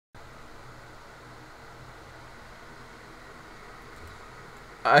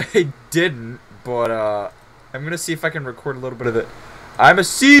I didn't, but I'm gonna see if I can record a little bit of the. I'ma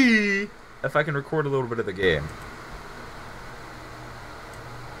see if I can record a little bit of the game.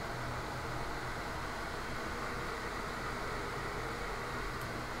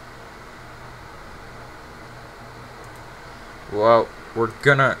 Well, we're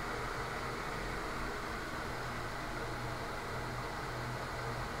gonna.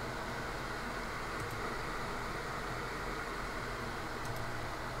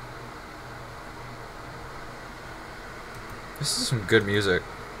 This is some good music.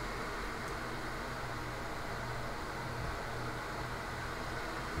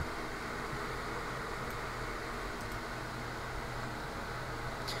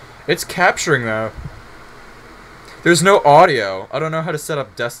 It's capturing though. There's no audio. I don't know how to set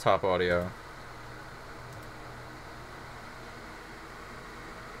up desktop audio.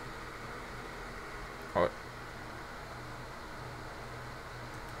 What?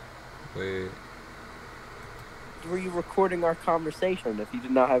 Wait. Were you recording our conversation if you did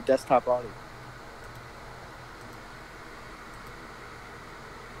not have desktop audio?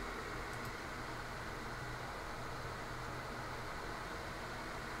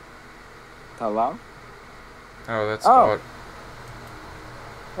 Hello? Oh, that's odd.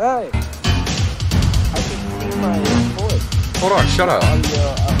 Hey! I can see my voice. Hold on, shut up.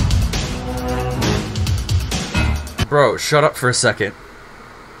 Audio, Bro, shut up for a second.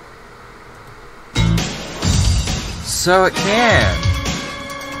 So it can.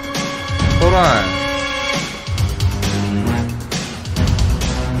 Hold on.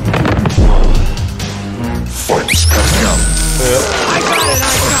 Fights coming up. I got it!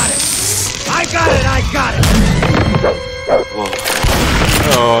 I got it! I got it! Whoa.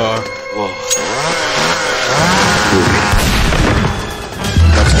 Oh. Whoa.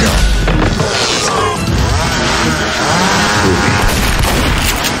 Let's go.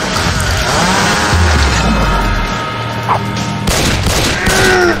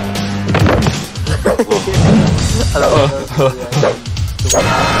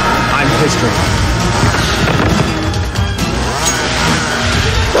 I'm history.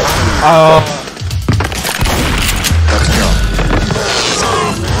 Let's go.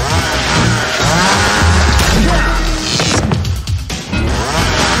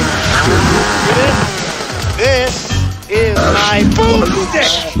 This is my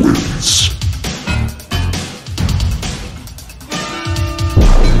boomstick!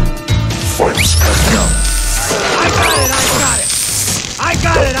 Fights coming up. I got it! I got it! I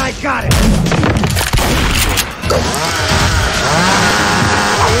got it! I got it!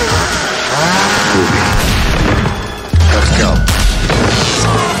 Let's go.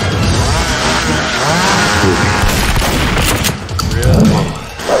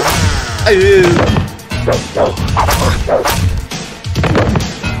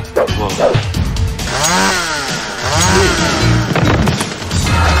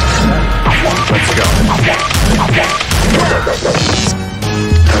 Let's go.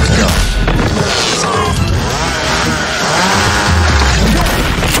 Let's go.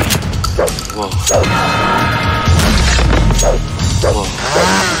 Whoa. Whoa.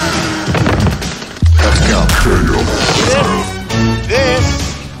 Let's go. This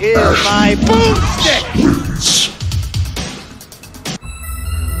is my boomstick!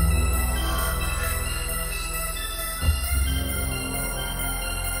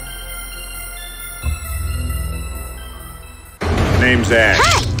 Name's Ash.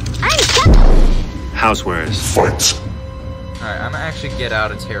 Hi, I'm Chuck. Housewares. Fight. Alright, I'm gonna actually get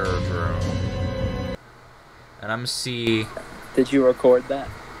out of Terror Drone. And I'm gonna see. Did you record that?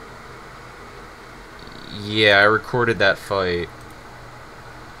 Yeah, I recorded that fight.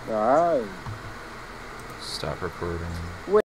 Alright. Stop recording.